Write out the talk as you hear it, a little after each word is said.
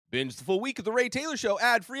Binge the full week of The Ray Taylor Show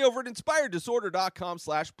ad-free over at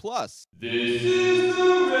inspireddisorder.com/plus. This is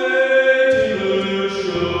The Ray Taylor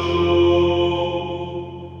Show.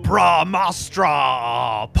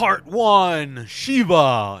 Brahmastra Part 1,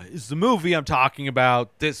 Shiva, is the movie I'm talking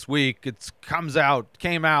about this week. It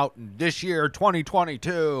came out this year,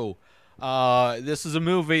 2022. This is a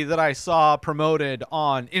movie that I saw promoted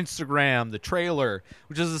on Instagram, the trailer,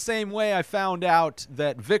 which is the same way I found out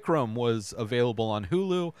that Vikram was available on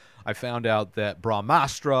Hulu. I found out that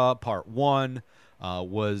Brahmastra Part 1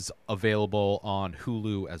 was available on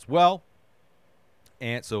Hulu as well.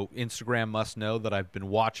 And so Instagram must know that I've been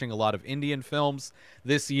watching a lot of Indian films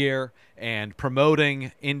this year and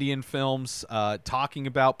promoting Indian films, talking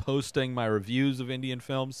about posting my reviews of Indian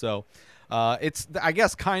films. So it's, I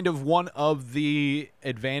guess, kind of one of the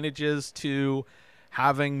advantages to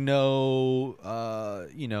having no,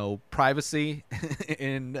 privacy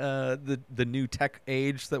in the new tech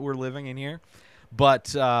age that we're living in here.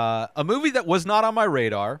 But a movie that was not on my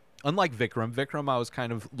radar, unlike Vikram I was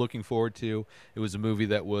kind of looking forward to. It was a movie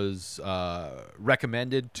that was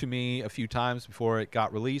recommended to me a few times before it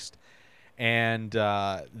got released. And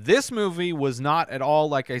this movie was not at all,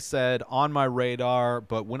 like I said, on my radar.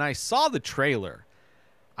 But when I saw the trailer,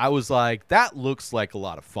 I was like, that looks like a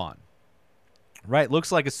lot of fun. Right?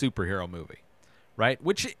 Looks like a superhero movie. Right?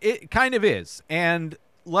 Which it kind of is. And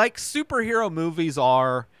like superhero movies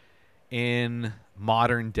are in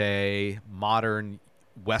modern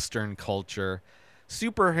Western culture,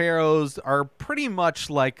 superheroes are pretty much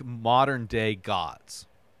like modern day gods.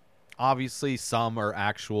 Obviously, some are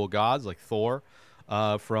actual gods, like Thor,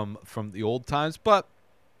 from the old times. But,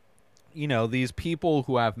 you know, these people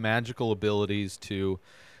who have magical abilities to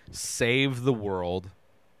save the world,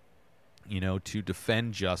 you know, to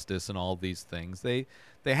defend justice and all these things, they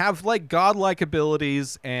have like godlike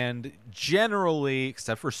abilities, and generally,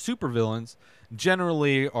 except for supervillains,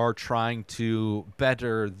 generally are trying to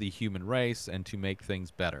better the human race and to make things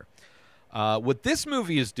better. What this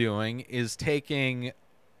movie is doing is taking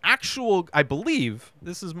I believe,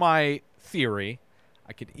 this is my theory,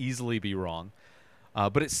 I could easily be wrong,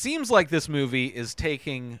 but it seems like this movie is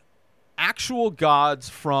taking actual gods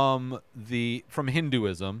from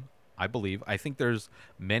Hinduism, I believe. I think there's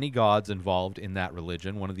many gods involved in that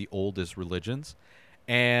religion, one of the oldest religions,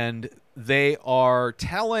 and they are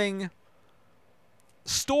telling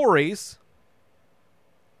stories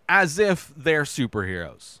as if they're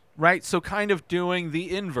superheroes, right? So kind of doing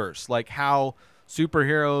the inverse, like how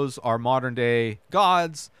superheroes are modern day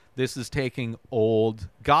gods. This is taking old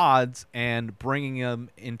gods and bringing them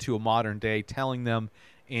into a modern day, telling them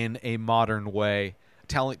in a modern way,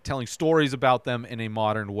 telling stories about them in a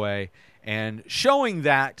modern way, and showing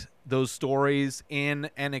those stories in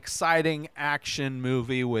an exciting action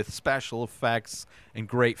movie with special effects and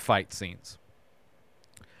great fight scenes.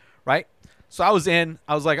 Right? So I was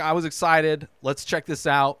excited. Let's check this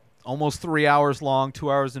out. Almost 3 hours long,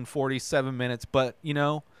 2 hours and 47 minutes. But, you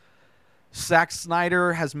know, Zack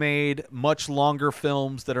Snyder has made much longer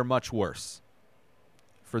films that are much worse.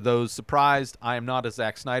 For those surprised, I am not a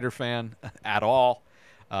Zack Snyder fan at all.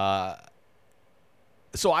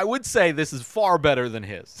 So I would say this is far better than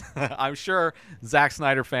his. I'm sure Zack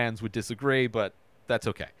Snyder fans would disagree, but that's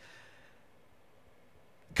okay.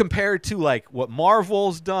 Compared to like what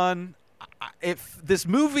Marvel's done, if this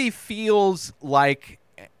movie feels like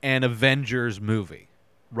an Avengers movie,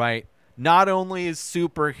 right? Not only is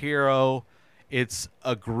superhero, it's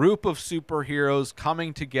a group of superheroes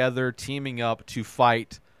coming together, teaming up to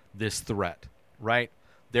fight this threat, right?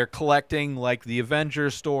 They're collecting, like the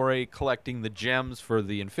Avengers story, collecting the gems for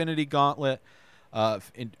the Infinity Gauntlet,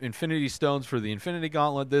 Infinity Stones for the Infinity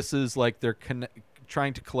Gauntlet. This is like they're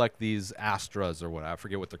trying to collect these Astras or whatever. I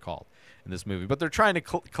forget what they're called in this movie. But they're trying to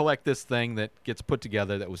collect this thing that gets put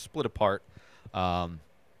together that was split apart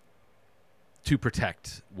to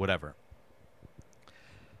protect whatever.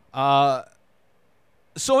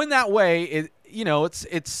 So in that way,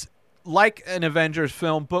 it's like an Avengers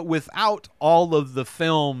film, but without all of the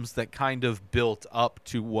films that kind of built up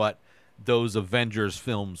to what those Avengers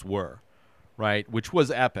films were, right? Which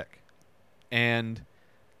was epic. And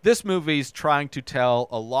this movie's trying to tell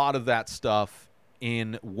a lot of that stuff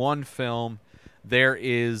in one film. There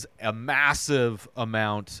is a massive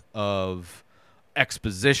amount of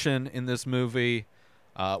exposition in this movie,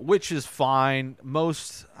 which is fine.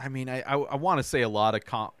 I want to say a lot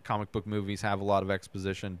of comic book movies have a lot of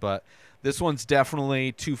exposition, but this one's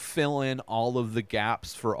definitely to fill in all of the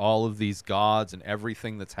gaps for all of these gods and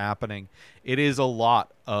everything that's happening. It is a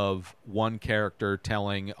lot of one character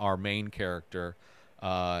telling our main character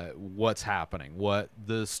what's happening, what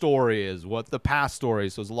the story is, what the past story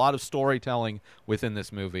is. So there's a lot of storytelling within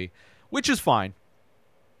this movie, which is fine.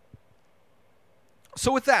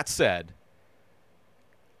 So with that said,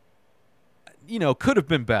 could have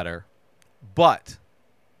been better, but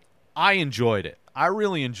I enjoyed it. I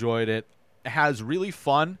really enjoyed it. It has really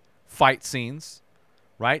fun fight scenes,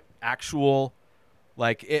 right? Actual,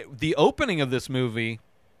 the opening of this movie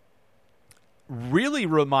really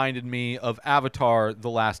reminded me of Avatar: The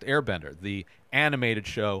Last Airbender, the animated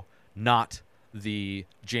show, not the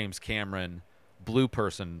James Cameron Blue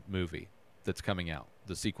Person movie that's coming out.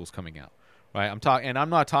 The sequel's coming out. Right, I'm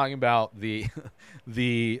not talking about the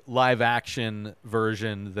the live action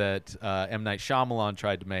version that M. Night Shyamalan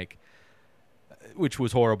tried to make, which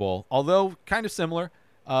was horrible, although kind of similar.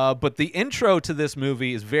 But the intro to this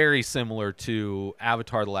movie is very similar to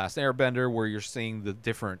Avatar: The Last Airbender, where you're seeing the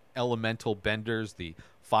different elemental benders: the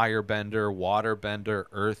fire bender, water bender,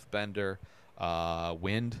 earth bender,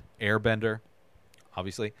 wind, air bender,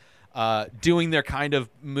 obviously. Doing their kind of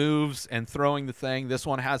moves and throwing the thing. This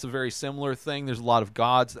one has a very similar thing. There's a lot of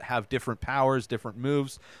gods that have different powers, different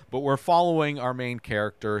moves, but we're following our main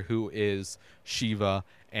character, who is Shiva,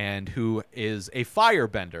 and who is a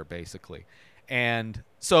firebender, basically. And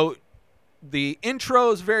so the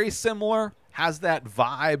intro is very similar, has that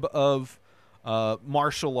vibe of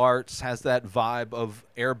martial arts, has that vibe of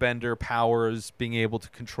airbender powers, being able to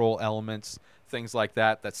control elements, things like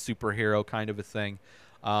that. That's superhero kind of a thing.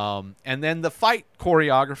 And then the fight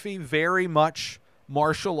choreography, very much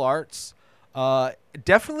martial arts.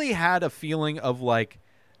 Definitely had a feeling of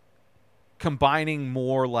combining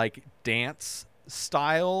more dance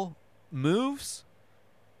style moves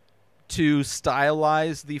to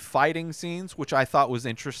stylize the fighting scenes, which I thought was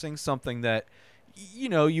interesting. Something that,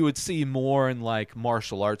 you would see more in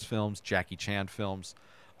martial arts films, Jackie Chan films.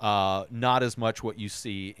 Not as much what you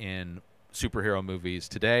see in superhero movies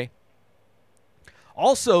today.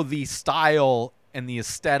 Also, the style and the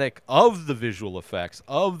aesthetic of the visual effects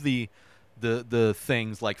of the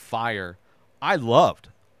things like fire, I loved.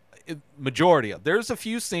 Majority of. There's a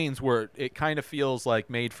few scenes where it kind of feels like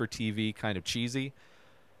made for TV, kind of cheesy,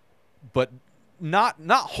 but not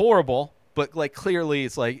horrible. But clearly,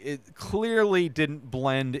 it's it clearly didn't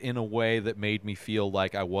blend in a way that made me feel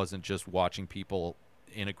like I wasn't just watching people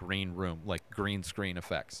in a green room, green screen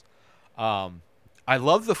effects. I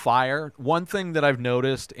love the fire. One thing that I've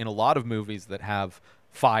noticed in a lot of movies that have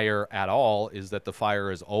fire at all is that the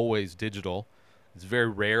fire is always digital. It's very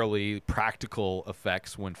rarely practical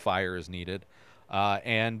effects when fire is needed.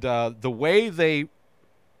 And the way they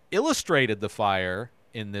illustrated the fire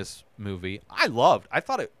in this movie, I loved. I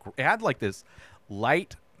thought it had this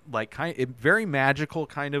light, very magical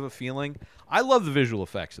kind of a feeling. I love the visual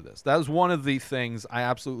effects of this. That was one of the things I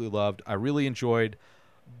absolutely loved. I really enjoyed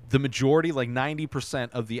the majority,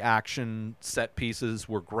 90% of the action set pieces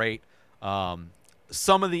were great.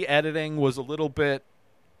 Some of the editing was a little bit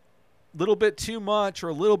too much or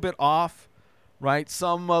a little bit off, right?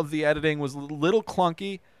 Some of the editing was a little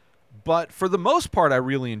clunky, but for the most part, I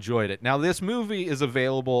really enjoyed it. Now, this movie is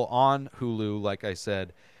available on Hulu, like I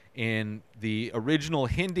said, in the original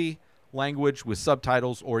Hindi language with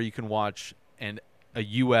subtitles, or you can watch a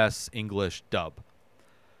U.S. English dub.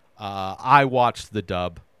 I watched the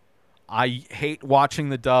dub. I hate watching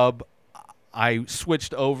the dub. I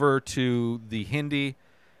switched over to the Hindi,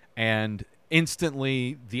 and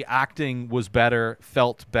instantly the acting was better,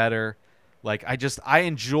 felt better. I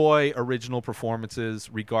enjoy original performances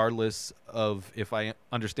regardless of if I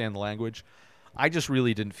understand the language. I just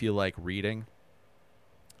really didn't feel like reading.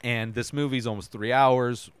 And this movie's almost 3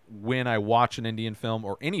 hours. When I watch an Indian film,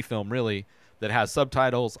 or any film really, that has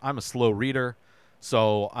subtitles, I'm a slow reader.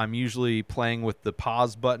 So I'm usually playing with the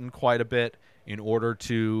pause button quite a bit in order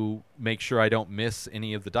to make sure I don't miss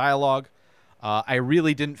any of the dialogue. I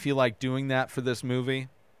really didn't feel like doing that for this movie,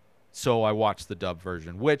 so I watched the dub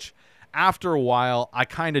version, which after a while, I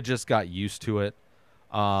kind of just got used to it.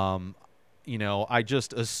 I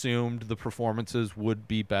just assumed the performances would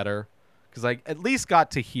be better because I at least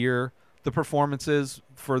got to hear the performances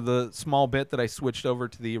for the small bit that I switched over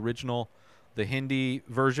to the original, the Hindi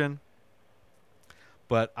version.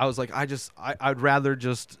 But I was I'd rather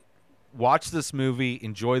just watch this movie,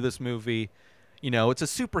 enjoy this movie. It's a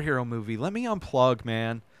superhero movie. Let me unplug,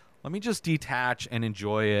 man. Let me just detach and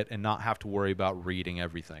enjoy it and not have to worry about reading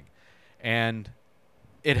everything. And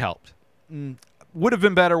it helped. Would have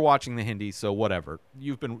been better watching the Hindi, so whatever.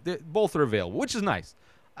 Both are available, which is nice.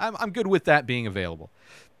 I'm good with that being available.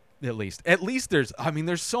 At least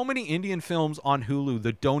there's so many Indian films on Hulu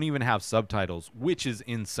that don't even have subtitles, which is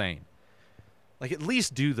insane. like at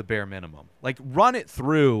least do the bare minimum. Like run it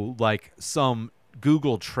through like some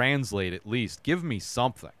Google Translate at least. Give me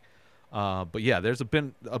something. But yeah, there's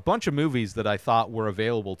been a bunch of movies that I thought were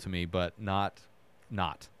available to me, but not.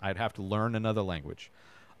 I'd have to learn another language.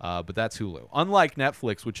 But that's Hulu. Unlike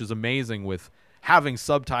Netflix, which is amazing with having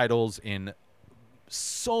subtitles in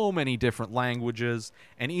so many different languages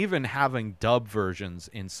and even having dub versions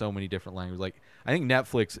in so many different languages. Like I think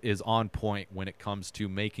Netflix is on point when it comes to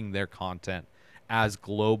making their content as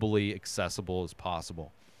globally accessible as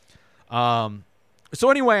possible. So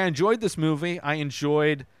anyway, I enjoyed this movie. I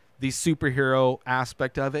enjoyed the superhero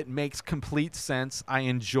aspect of it. It makes complete sense. I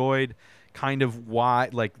enjoyed kind of why,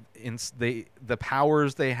 like, the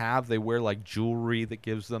powers they have. They wear like jewelry that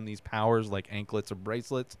gives them these powers, like anklets or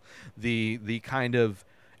bracelets. The kind of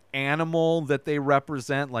animal that they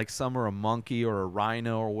represent, like some are a monkey or a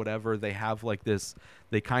rhino or whatever. They have like this.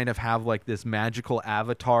 They kind of have like this magical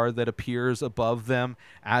avatar that appears above them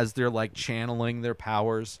as they're like channeling their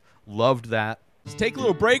powers. Loved that. Let's take a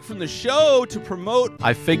little break from the show to promote.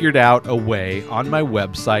 I figured out a way on my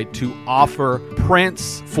website to offer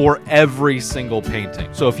prints for every single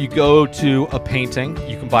painting. So if you go to a painting,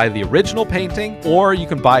 you can buy the original painting or you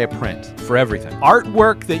can buy a print for everything.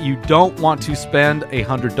 Artwork that you don't want to spend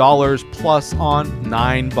 $100 plus on,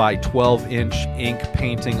 9 by 12 inch ink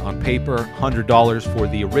painting on paper, $100 for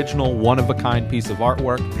the original one-of-a-kind piece of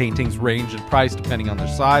artwork. Paintings range in price depending on their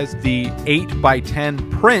size. The 8 by 10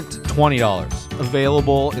 print, $20.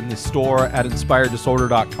 Available in the store at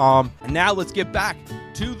inspireddisorder.com. And now let's get back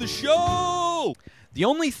to the show. The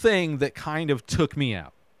only thing that kind of took me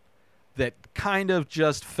out, that kind of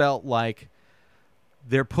just felt like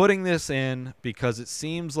they're putting this in because it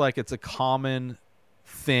seems like it's a common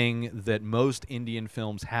thing that most Indian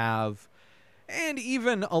films have, and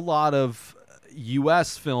even a lot of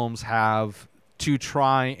U.S. films have, to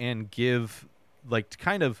try and give like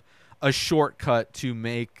kind of a shortcut to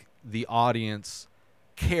make the audience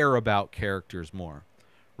care about characters more,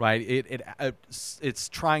 right? It's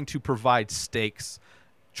trying to provide stakes,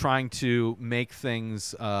 trying to make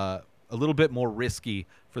things a little bit more risky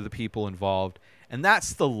for the people involved, and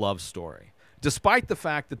that's the love story. Despite the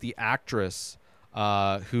fact that the actress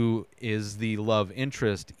who is the love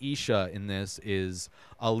interest, Isha, in this is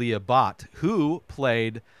Alia Bhatt, who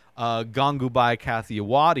played Gangubai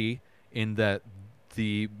Kathiawadi in the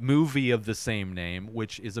movie of the same name,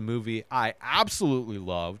 which is a movie I absolutely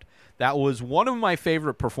loved. That was one of my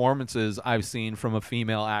favorite performances I've seen from a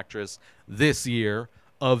female actress this year,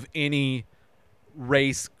 of any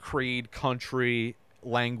race, creed, country,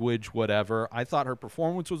 language, whatever. I thought her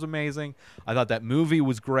performance was amazing. I thought that movie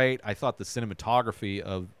was great. I thought the cinematography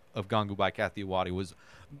of Gangubai Kathiawadi was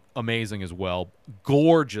amazing as well.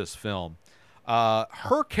 Gorgeous film.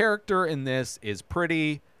 Her character in this is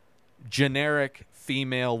pretty generic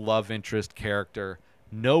female love interest character.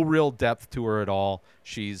 No real depth to her at all.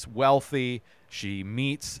 She's wealthy. She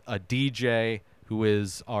meets a DJ who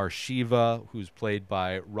is our Shiva, who's played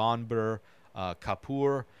by Ranbir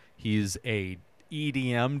Kapoor. He's a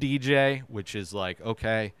EDM DJ, which is like,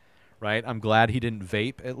 okay, right? I'm glad he didn't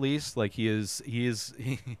vape, at least. Like he's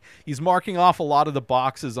marking off a lot of the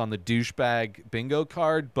boxes on the douchebag bingo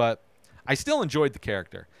card, but I still enjoyed the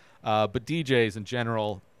character. But DJs in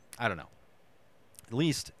general, I don't know. At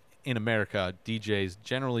least in America, DJs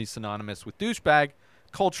generally synonymous with douchebag,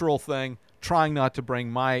 cultural thing. Trying not to bring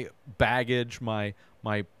my baggage, my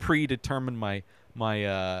predetermined, my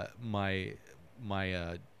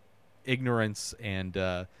ignorance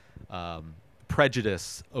and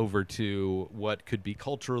prejudice over to what could be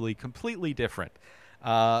culturally completely different.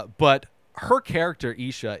 But her character,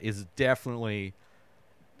 Isha, is definitely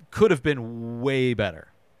could have been way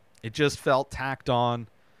better. It just felt tacked on.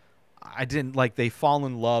 I didn't like they fall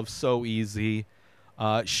in love so easy.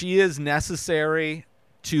 She is necessary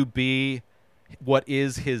to be what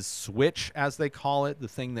is his switch, as they call it, the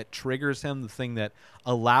thing that triggers him, the thing that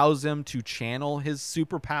allows him to channel his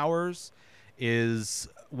superpowers, is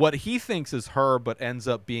what he thinks is her, but ends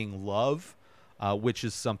up being love, which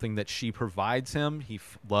is something that she provides him. He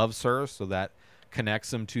loves her, so that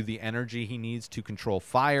connects him to the energy he needs to control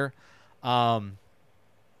fire.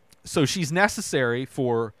 So she's necessary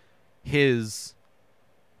for his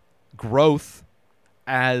growth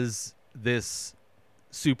as this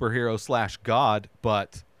superhero / god,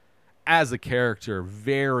 but as a character,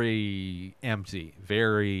 very empty,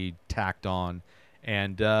 very tacked on,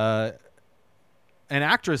 and an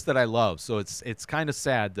actress that I love. So it's kind of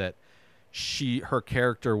sad that her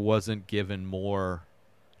character wasn't given more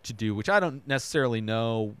to do, which I don't necessarily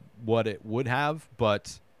know what it would have,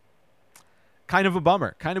 but kind of a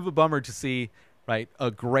bummer to see, right,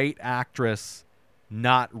 a great actress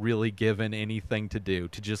not really given anything to do,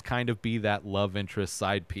 to just kind of be that love interest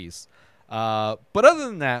side piece. But other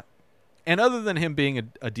than that, and other than him being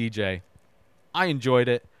a DJ, I enjoyed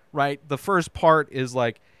it, right? The first part is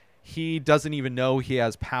like he doesn't even know he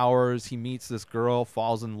has powers. He meets this girl,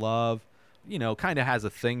 falls in love, kind of has a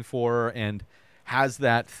thing for her, and has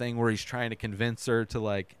that thing where he's trying to convince her to,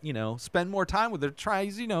 like, spend more time with her,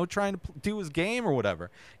 trying to do his game or whatever.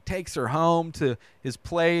 Takes her home to his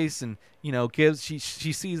place and, she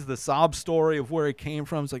sees the sob story of where he came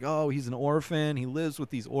from. It's like, oh, he's an orphan. He lives with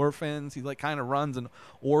these orphans. He, like, kind of runs an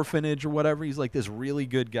orphanage or whatever. He's like this really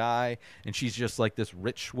good guy, and she's just like this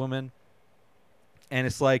rich woman. And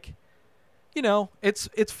it's like,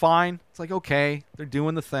 it's fine. It's like, okay, they're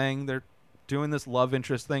doing the thing. They're doing this love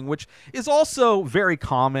interest thing, which is also very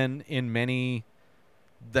common in many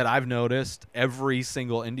that I've noticed. Every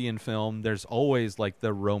single Indian film, there's always like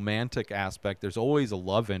the romantic aspect. There's always a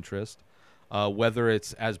love interest, whether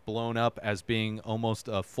it's as blown up as being almost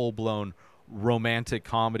a full-blown romantic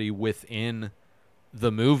comedy within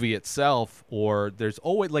the movie itself, or there's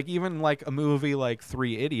always, like, even like a movie like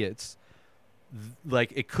Three Idiots,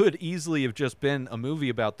 like it could easily have just been a movie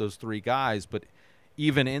about those three guys, but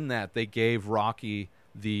even in that, they gave Rocky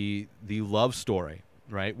the love story,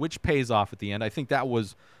 right, which pays off at the end. I think that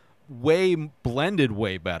was blended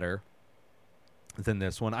way better than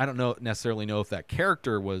this one. I don't necessarily know if that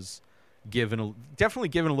character was definitely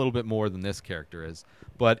given a little bit more than this character is,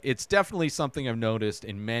 but it's definitely something I've noticed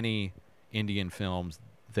in many Indian films.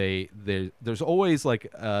 There's always like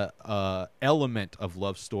a element of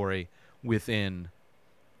love story within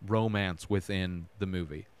romance within the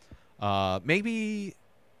movie. Maybe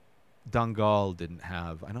Dangal didn't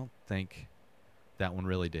have. I don't think that one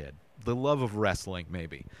really did. The love of wrestling,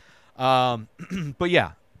 maybe. But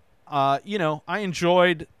yeah, I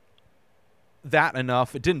enjoyed that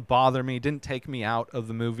enough. It didn't bother me. It didn't take me out of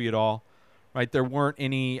the movie at all. Right? There weren't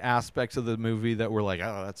any aspects of the movie that were like,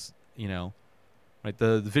 oh, that's, right?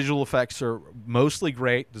 The visual effects are mostly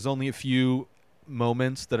great. There's only a few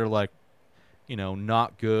moments that are like,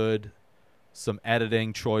 not good. Some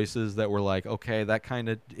editing choices that were like, okay, that kind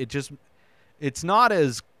of, it's not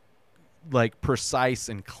as like precise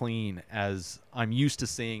and clean as I'm used to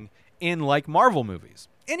seeing in like Marvel movies.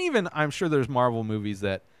 And even I'm sure there's Marvel movies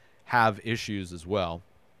that have issues as well.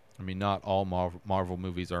 I mean, not all Marvel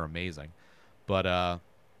movies are amazing, but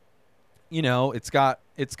it's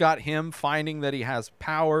got him finding that he has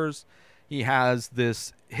powers. He has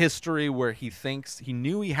this history where he thinks he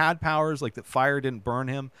knew he had powers, like that fire didn't burn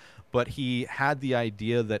him, but he had the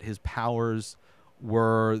idea that his powers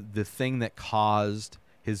were the thing that caused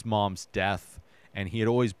his mom's death, and he had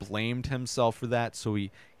always blamed himself for that, so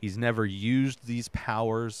he's never used these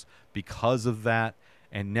powers because of that,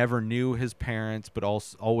 and never knew his parents, but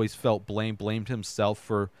also always felt blamed himself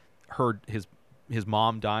for his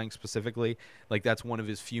mom dying specifically. Like, that's one of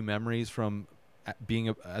his few memories from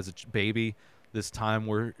being as a baby, this time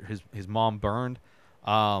where his mom burned.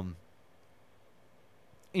 So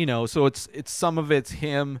it's some of it's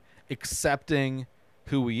him accepting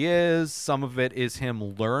who he is. Some of it is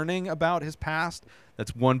him learning about his past.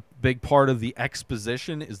 That's one big part of the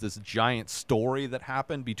exposition, is this giant story that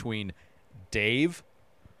happened between Dave.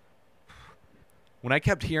 When I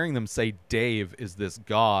kept hearing them say Dave is this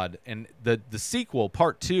god, and the sequel,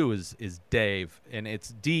 part 2, is Dave, and it's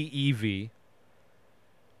D-E-V,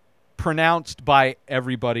 pronounced by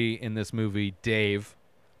everybody in this movie Dave.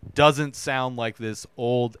 Doesn't sound like this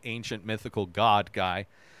old ancient mythical god guy.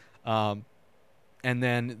 And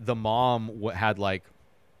then the mom had like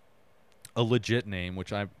a legit name,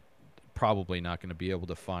 which I'm probably not going to be able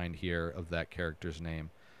to find here of that character's name,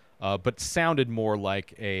 but sounded more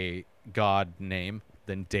like a god name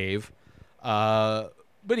than Dave.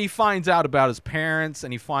 But he finds out about his parents,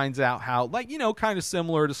 and he finds out how, like, kind of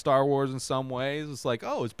similar to Star Wars in some ways. It's like,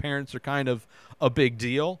 oh, his parents are kind of a big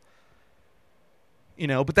deal.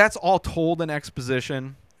 But that's all told in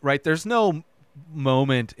exposition, right? There's no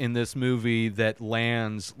moment in this movie that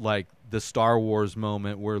lands like the Star Wars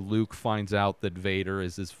moment where Luke finds out that Vader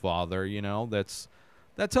is his father. That's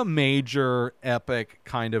a major epic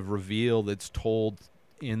kind of reveal that's told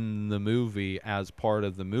in the movie as part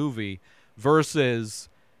of the movie, versus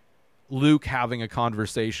Luke having a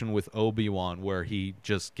conversation with Obi-Wan where he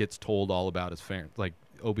just gets told all about his parents. Like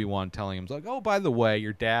Obi-Wan telling him, like, oh, by the way,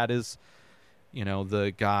 your dad is,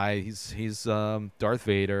 the guy, he's Darth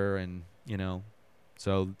Vader, and,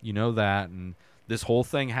 so that, and this whole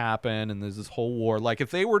thing happened, and there's this whole war. Like,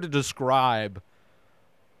 if they were to describe,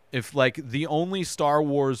 if, like, the only Star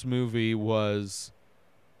Wars movie was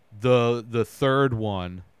the third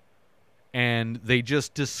one, and they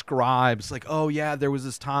just describe, it's like, oh yeah, there was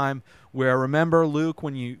this time where, remember Luke,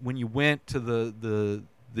 when you went to the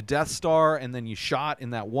Death Star and then you shot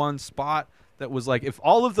in that one spot. That was like, if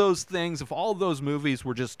all of those movies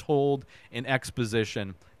were just told in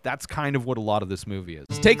exposition, that's kind of what a lot of this movie is.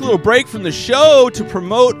 Let's take a little break from the show to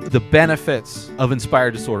promote The benefits of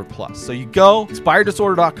Inspired Disorder Plus. So you go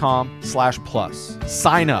inspireddisorder.com/plus.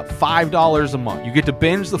 Sign up, $5 a month. You get to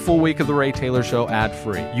binge the full week of The Ray Taylor Show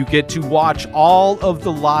ad-free. You get to watch all of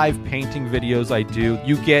the live painting videos I do.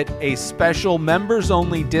 You get a special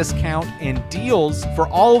members-only discount and deals for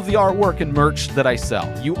all of the artwork and merch that I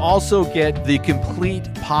sell. You also get the complete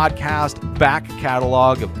podcast back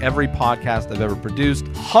catalog of every podcast I've ever produced.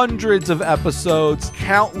 Hundreds of episodes,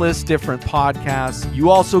 countless different podcasts. You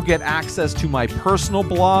also get access to my personal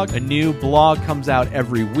blog. A new blog comes out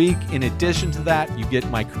every week. In addition to that, you get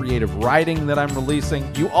my creative writing that I'm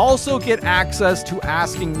releasing. You also get access to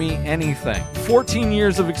Asking Me Anything. 14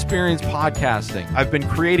 years of experience podcasting. I've been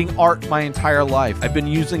creating art my entire life. I've been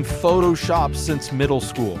using Photoshop since middle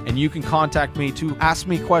school. And you can contact me to ask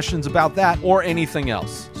me questions about that or anything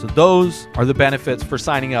else. So those are the benefits for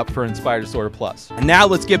signing up for Inspired Disorder Plus. And now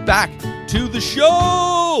let's get back to the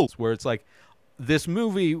show. Where it's like, this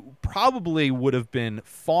movie probably would have been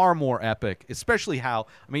far more epic, especially how,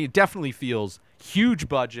 I mean, it definitely feels huge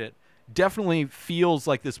budget, definitely feels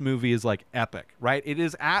like this movie is like epic, right? It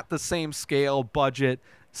is at the same scale, budget,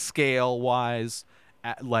 scale-wise,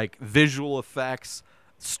 like visual effects,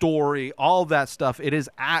 story, all that stuff. It is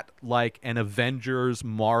at like an Avengers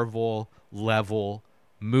Marvel level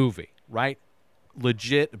movie, right?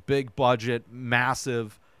 Legit, big budget,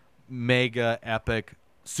 massive, mega epic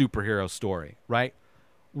superhero story, right?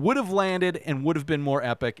 Would have landed and would have been more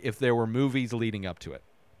epic if there were movies leading up to it.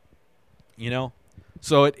 You know?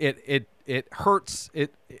 So it hurts.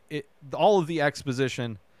 It all of the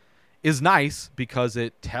exposition is nice because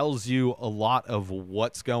it tells you a lot of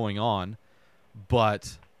what's going on,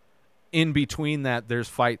 but in between that there's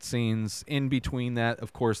fight scenes. In between that,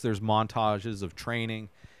 of course, there's montages of training.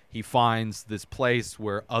 He finds this place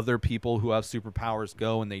where other people who have superpowers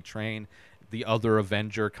go and they train, the other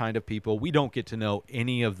Avenger kind of people. We don't get to know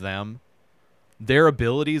any of them. Their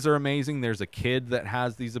abilities are amazing. There's a kid that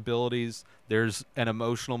has these abilities. There's an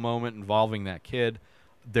emotional moment involving that kid.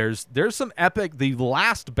 There's some epic. The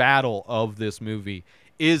last battle of this movie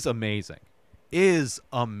is amazing.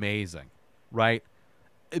 Right?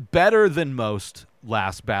 Better than most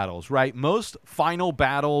last battles, right? Most final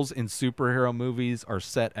battles in superhero movies are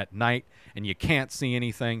set at night and you can't see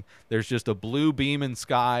anything. There's just a blue beam in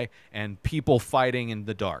sky and people fighting in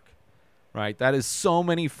the dark, right? That is so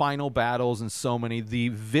many final battles and so many. The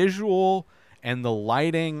visual and the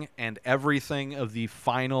lighting and everything of the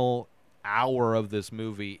final hour of this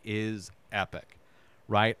movie is epic,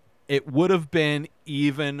 right? It would have been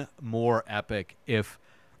even more epic if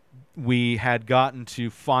we had gotten to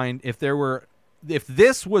find, if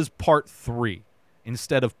this was part 3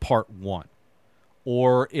 instead of part 1,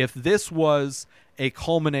 or if this was a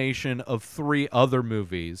culmination of 3 other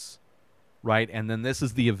movies, right? And then this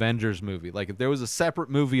is the Avengers movie. Like, if there was a separate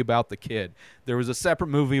movie about the kid, there was a separate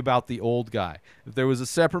movie about the old guy, if there was a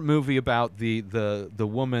separate movie about the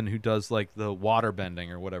woman who does like the water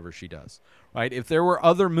bending or whatever she does, right? If there were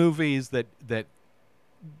other movies that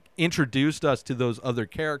introduced us to those other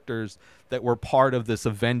characters that were part of this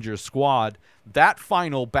Avengers squad, that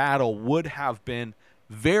final battle would have been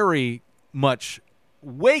very much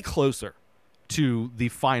way closer to the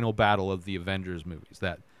final battle of the Avengers movies,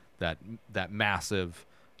 that massive,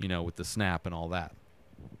 you know, with the snap and all that.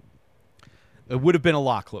 It would have been a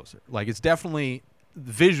lot closer. Like, it's definitely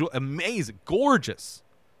visual, amazing, gorgeous,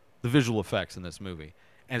 the visual effects in this movie,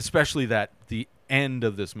 and especially the end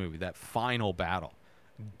of this movie, that final battle.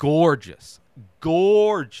 Gorgeous.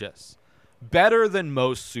 Better than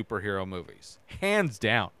most superhero movies, hands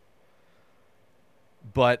down.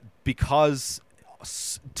 But because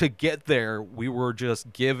to get there, we were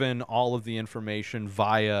just given all of the information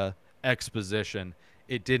via exposition,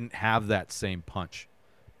 it didn't have that same punch.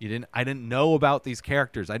 I didn't know about these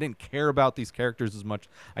characters. I didn't care about these characters as much.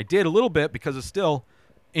 I did a little bit because it's still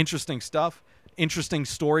interesting stuff. Interesting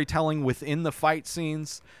storytelling within the fight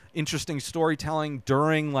scenes, interesting storytelling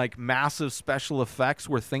during like massive special effects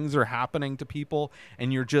where things are happening to people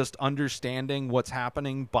and you're just understanding what's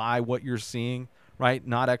happening by what you're seeing, right?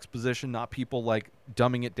 Not exposition, not people like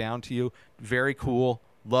dumbing it down to you. Very cool.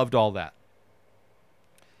 Loved all that.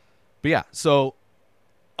 But yeah, so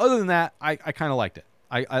other than that, I kind of liked it.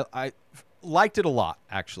 I liked it a lot,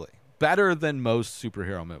 actually. Better than most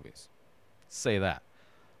superhero movies. Say that.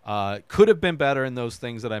 Could have been better in those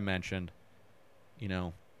things that I mentioned. You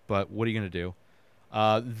know, but what are you going to do?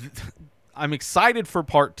 I'm excited for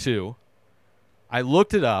part 2. I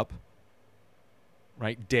looked it up,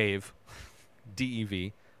 right? Dave,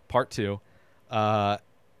 D-E-V, part 2.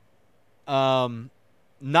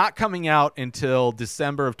 Not coming out until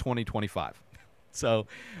December of 2025. So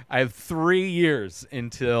I have 3 years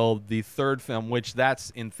until the third film, which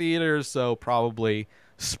that's in theaters, so probably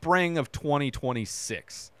spring of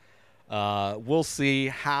 2026. We'll see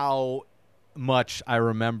how much I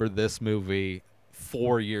remember this movie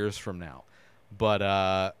 4 years from now, but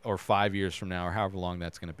or 5 years from now, or however long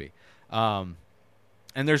that's going to be. And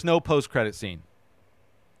there's no post-credit scene,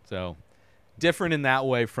 so different in that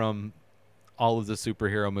way from all of the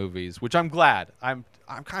superhero movies, which I'm glad. I'm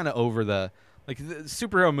kind of over the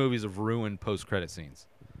superhero movies have ruined post-credit scenes.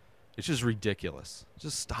 It's just ridiculous.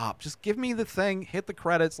 Just stop. Just give me the thing, hit the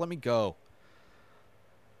credits, let me go.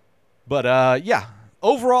 But yeah,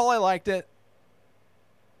 overall I liked it.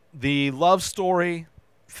 The love story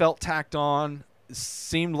felt tacked on.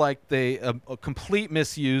 Seemed like a complete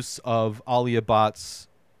misuse of Alia Bhatt's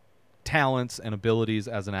talents and abilities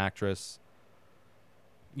as an actress.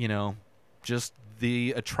 You know, just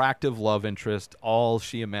the attractive love interest, all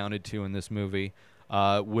she amounted to in this movie.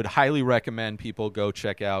 Would highly recommend people go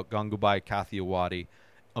check out Gangubai Kathiawadi.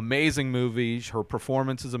 Amazing movie. Her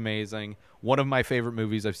performance is amazing. One of my favorite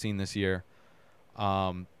movies I've seen this year.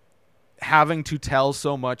 Having to tell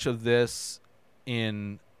so much of this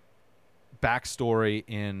in backstory,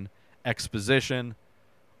 in exposition,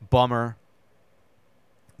 bummer.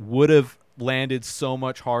 Would have landed so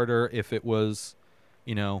much harder if it was,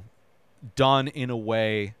 done in a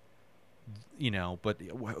way, but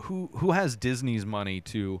who has Disney's money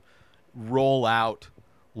to roll out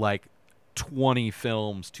like 20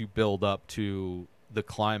 films to build up to the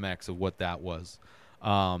climax of what that was?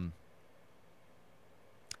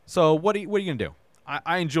 So what are you going to do?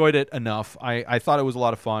 I enjoyed it enough. I thought it was a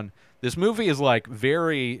lot of fun. This movie is like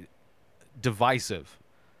very divisive.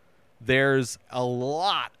 There's a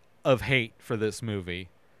lot of hate for this movie.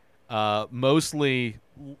 Mostly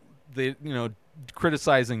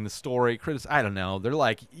criticizing the story. I don't know. They're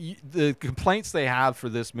like, the complaints they have for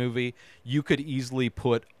this movie, you could easily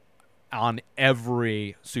put on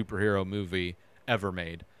every superhero movie ever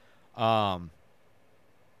made. But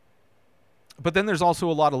then there's also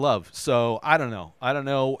a lot of love. So I don't know. I don't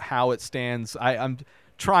know how it stands. I'm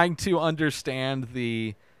trying to understand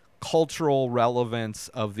the cultural relevance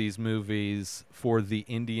of these movies for the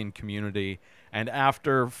Indian community. And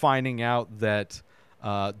after finding out that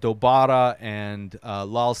Dobara and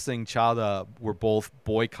Lal Singh Chadha were both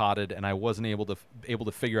boycotted, and I wasn't able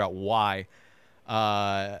to figure out why.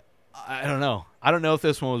 I don't know. I don't know if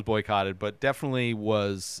this one was boycotted, but definitely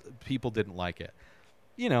was. People didn't like it.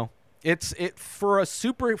 It's for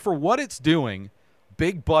what it's doing,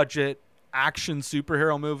 big budget action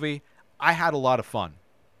superhero movie. I had a lot of fun.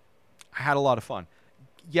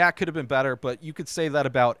 Yeah, it could have been better, but you could say that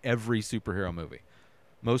about every superhero movie.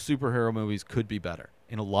 Most superhero movies could be better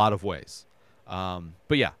in a lot of ways.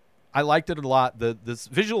 But yeah, I liked it a lot. The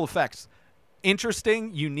visual effects,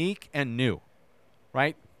 interesting, unique, and new,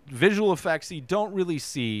 right? Visual effects you don't really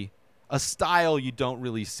see, a style you don't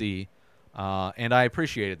really see, and I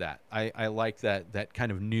appreciated that. I like that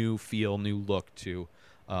kind of new feel, new look to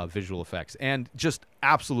visual effects, and just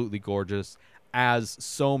absolutely gorgeous, as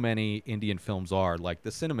so many Indian films are. Like, the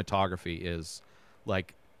cinematography is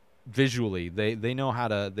like, visually they know how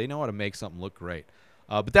to make something look great.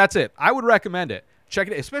 But that's it. I would recommend it. Check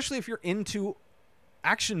it, especially if you're into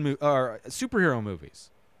action or superhero movies.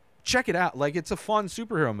 Check it out. Like, it's a fun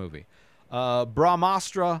superhero movie.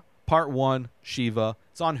 Brahmastra Part 1, Shiva.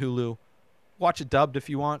 It's on Hulu. Watch it dubbed if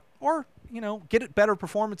you want, or get it better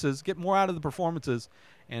performances, get more out of the performances,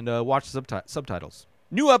 and watch the subtitles.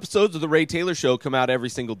 New episodes of The Ray Taylor Show come out every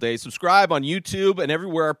single day. Subscribe on YouTube and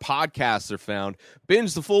everywhere our podcasts are found.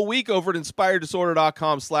 Binge the full week over at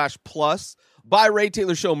inspireddisorder.com/plus. Buy Ray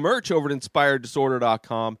Taylor Show merch over at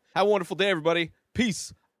inspireddisorder.com. Have a wonderful day, everybody.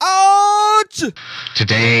 Peace out!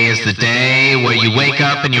 Today is the day where you wake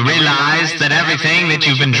up and you realize that everything that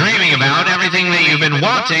you've been dreaming about, everything that you've been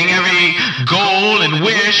wanting, every goal and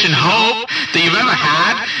wish and hope that you've ever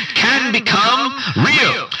had can become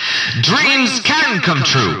real. Dreams can come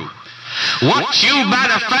true. What you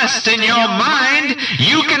manifest in your mind,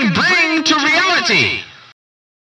 you can bring to reality.